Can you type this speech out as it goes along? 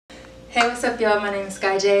Hey, what's up, y'all? My name is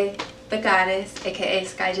Sky J, the Goddess, aka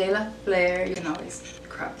Sky J La Flare. You can always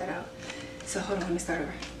crop that out. So hold on, let me start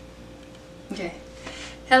over. Okay.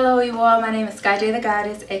 Hello, you all. My name is Sky J, the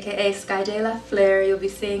Goddess, aka Sky J La Flare. You'll be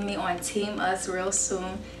seeing me on Team Us real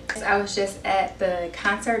soon. I was just at the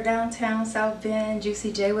concert downtown South Bend.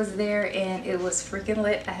 Juicy J was there, and it was freaking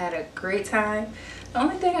lit. I had a great time. The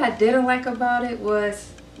only thing I didn't like about it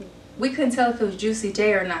was we couldn't tell if it was Juicy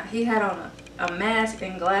J or not. He had on a mask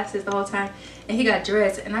and glasses the whole time, and he got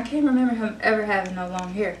dressed, and I can't remember him ever having no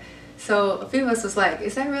long hair. So a few of us was like,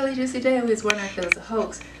 is that really Juicy J? And we was wondering if it was a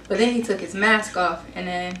hoax. But then he took his mask off, and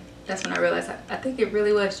then that's when I realized I think it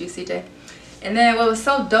really was Juicy J. And then what was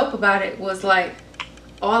so dope about it was like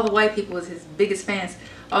all the white people was his biggest fans.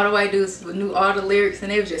 All the white dudes knew all the lyrics,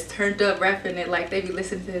 and they was just turned up rapping it like they be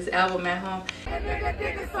listening to his album at home.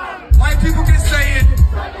 White people can say it.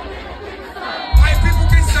 White people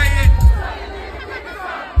can say it.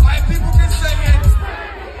 White people can say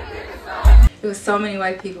it. It was so many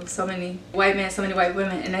white people, so many white men, so many white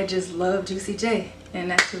women, and I just loved Juicy J,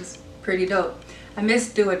 and that was pretty dope. I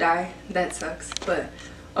missed Do or Die, that sucks, but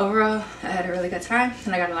overall I had a really good time,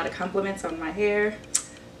 and I got a lot of compliments on my hair.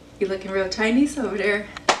 You're looking real Chinese over there.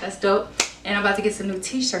 That's dope. And I'm about to get some new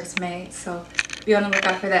t-shirts made, so be on the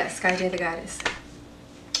lookout for that. Sky J the Goddess.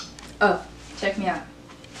 Oh, check me out.